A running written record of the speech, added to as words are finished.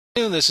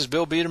This is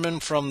Bill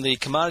Biederman from the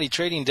Commodity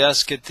Trading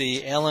Desk at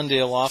the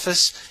Allendale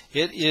office.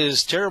 It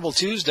is Terrible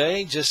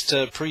Tuesday, just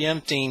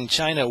preempting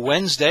China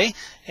Wednesday,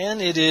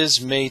 and it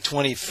is May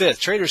 25th.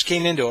 Traders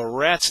came into a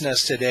rat's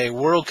nest today.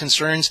 World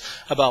concerns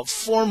about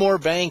 4 more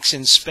banks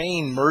in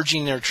Spain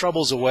merging their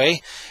troubles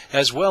away,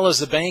 as well as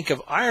the Bank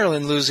of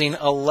Ireland losing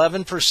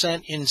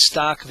 11% in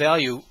stock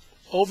value.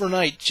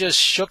 Overnight just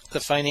shook the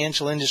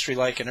financial industry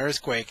like an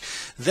earthquake.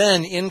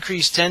 Then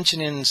increased tension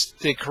in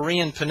the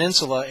Korean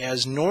peninsula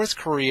as North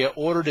Korea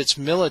ordered its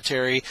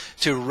military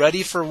to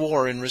ready for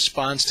war in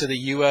response to the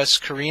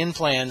U.S.-Korean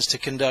plans to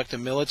conduct a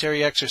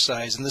military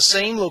exercise in the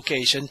same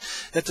location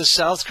that the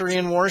South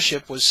Korean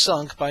warship was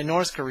sunk by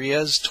North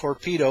Korea's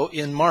torpedo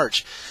in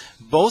March.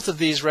 Both of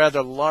these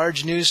rather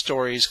large news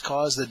stories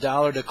caused the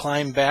dollar to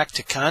climb back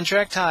to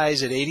contract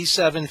highs at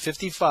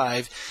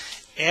 87.55.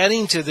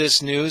 Adding to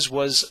this news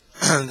was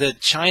that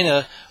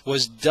China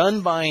was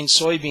done buying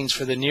soybeans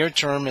for the near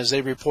term as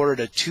they reported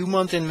a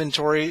 2-month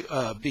inventory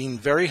being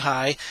very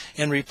high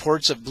and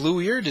reports of blue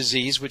ear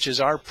disease, which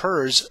is our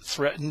PRRS,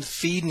 threatened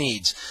feed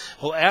needs.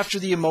 Well, after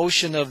the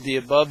emotion of the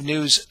above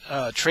news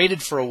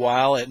traded for a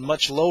while at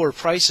much lower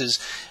prices,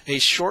 a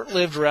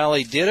short-lived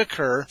rally did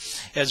occur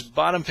as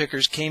bottom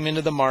pickers came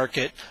into the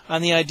market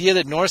on the idea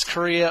that North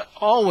Korea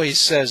always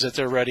says that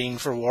they're readying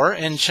for war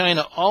and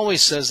China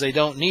always says they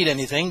don't need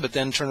anything but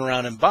then turn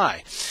around and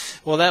buy.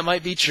 Well, that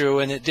might be true,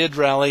 and it did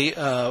rally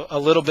a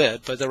little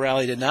bit, but the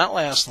rally did not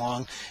last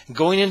long.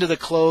 Going into the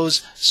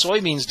close,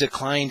 soybeans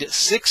declined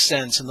 6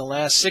 cents in the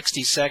last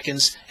 60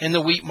 seconds, and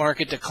the wheat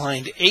market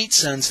declined 8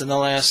 cents in the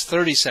last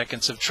 30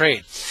 seconds of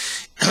trade.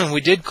 We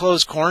did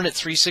close corn at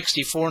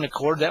 364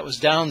 1/4. That was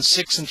down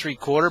 6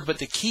 3/4, but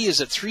the key is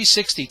that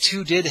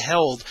 362 did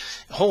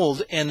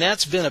hold, and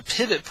that's been a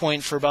pivot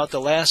point for about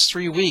the last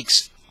 3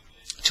 weeks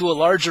to a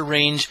larger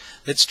range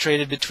that's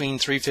traded between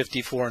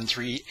 354 and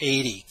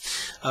 380.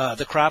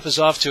 The crop is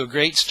off to a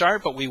great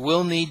start, but we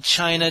will need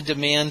China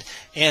demand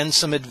and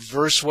some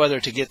adverse weather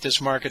to get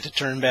this market to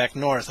turn back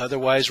north.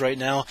 Otherwise, right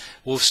now,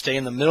 we'll stay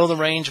in the middle of the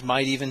range,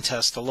 might even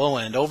test the low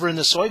end. Over in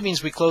the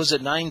soybeans, we closed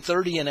at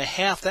 930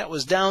 1/2. That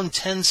was down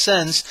 10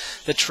 cents.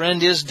 The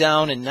trend is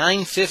down, and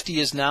 950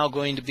 is now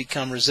going to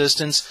become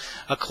resistance.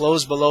 A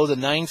close below the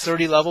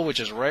 930 level, which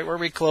is right where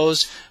we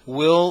closed,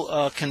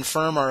 will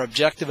confirm our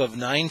objective of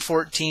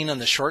 914 on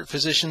the short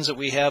positions that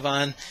we have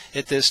on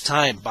at this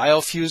time.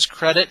 Biofuels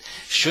credit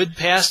should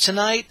pass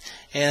tonight,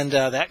 and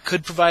that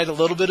could provide a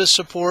little bit of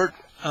support.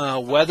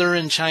 Weather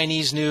and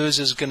Chinese news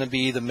is going to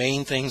be the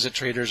main things that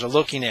traders are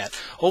looking at.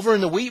 Over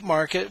in the wheat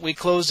market, we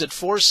closed at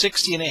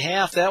 460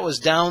 1/2. That was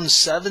down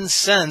 7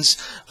 cents.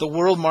 The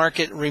world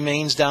market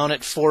remains down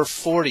at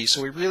 440.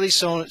 So we really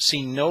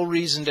see no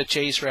reason to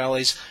chase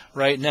rallies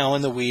right now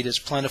in the wheat, as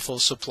plentiful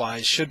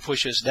supplies should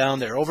push us down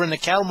there. Over in the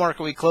cattle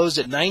market, we closed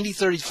at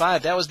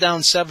 90.35. That was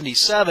down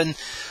 77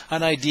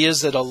 on ideas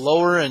that a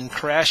lower and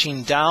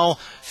crashing Dow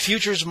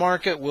futures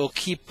market will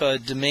keep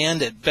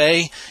demand at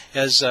bay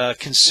as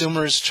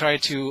consumers try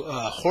to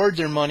hoard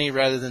their money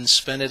rather than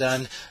spend it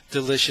on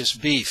delicious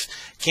beef.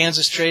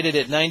 Kansas traded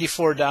at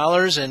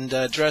 $94, and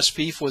dressed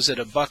beef was at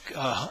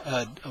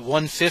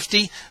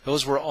 $150.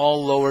 Those were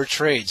all lower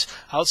trades.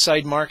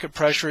 Outside market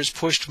pressures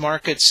pushed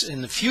markets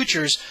in the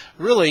futures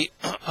really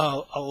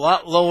a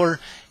lot lower.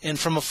 And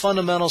from a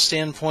fundamental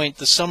standpoint,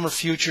 the summer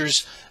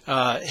futures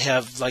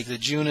have, like the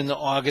June and the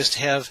August,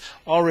 have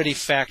already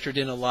factored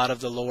in a lot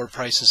of the lower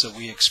prices that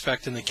we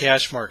expect in the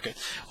cash market.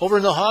 Over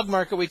in the hog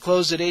market, we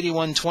closed at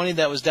 81.20.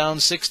 That was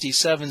down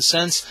 67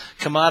 cents.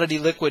 Commodity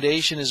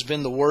liquidation has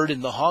been the word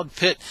in the hog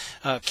pit.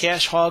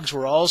 Cash hogs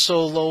were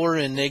also lower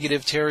in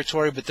negative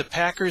territory, but the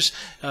packers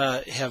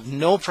have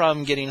no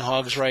problem getting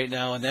hogs right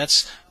now, and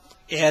that's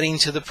adding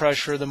to the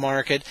pressure of the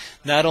market.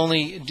 Not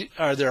only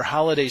are there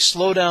holiday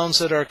slowdowns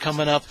that are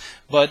coming up,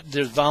 but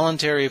the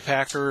voluntary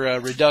packer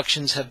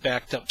reductions have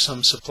backed up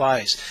some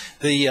supplies.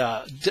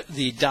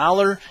 The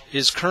dollar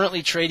is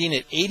currently trading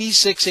at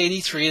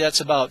 86.83. That's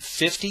about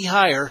 50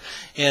 higher,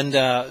 and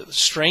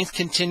strength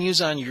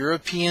continues on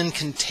European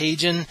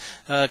contagion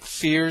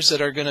fears that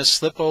are going to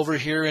slip over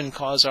here and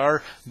cause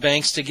our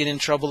banks to get in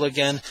trouble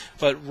again.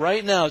 But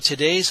right now,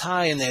 today's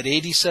high in that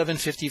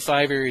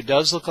 87.55 area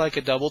does look like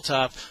a double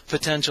top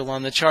potential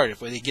on the chart. If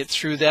they get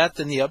through that,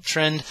 then the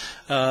uptrend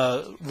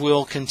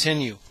will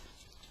continue.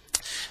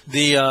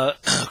 The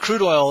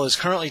crude oil is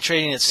currently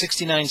trading at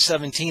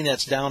 69.17.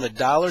 That's down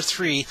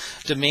 $1.03.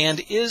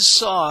 Demand is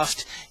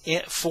soft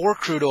for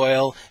crude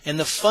oil, and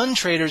the fund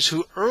traders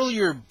who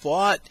earlier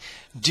bought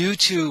due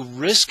to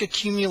risk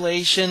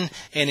accumulation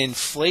and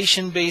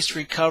inflation-based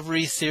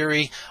recovery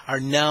theory are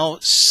now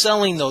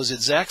selling those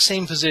exact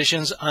same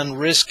positions on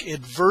risk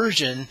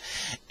aversion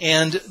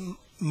and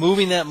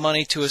moving that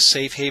money to a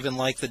safe haven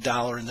like the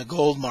dollar and the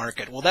gold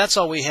market. Well, that's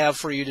all we have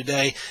for you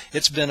today.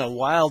 It's been a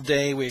wild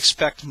day. We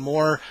expect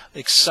more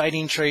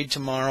exciting trade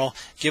tomorrow.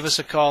 Give us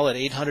a call at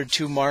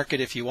 802-MARKET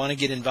if you want to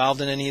get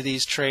involved in any of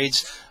these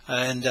trades.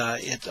 And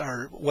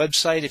our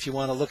website, if you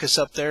want to look us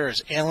up there,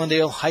 is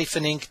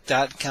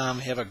allendale-inc.com.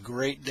 Have a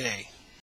great day.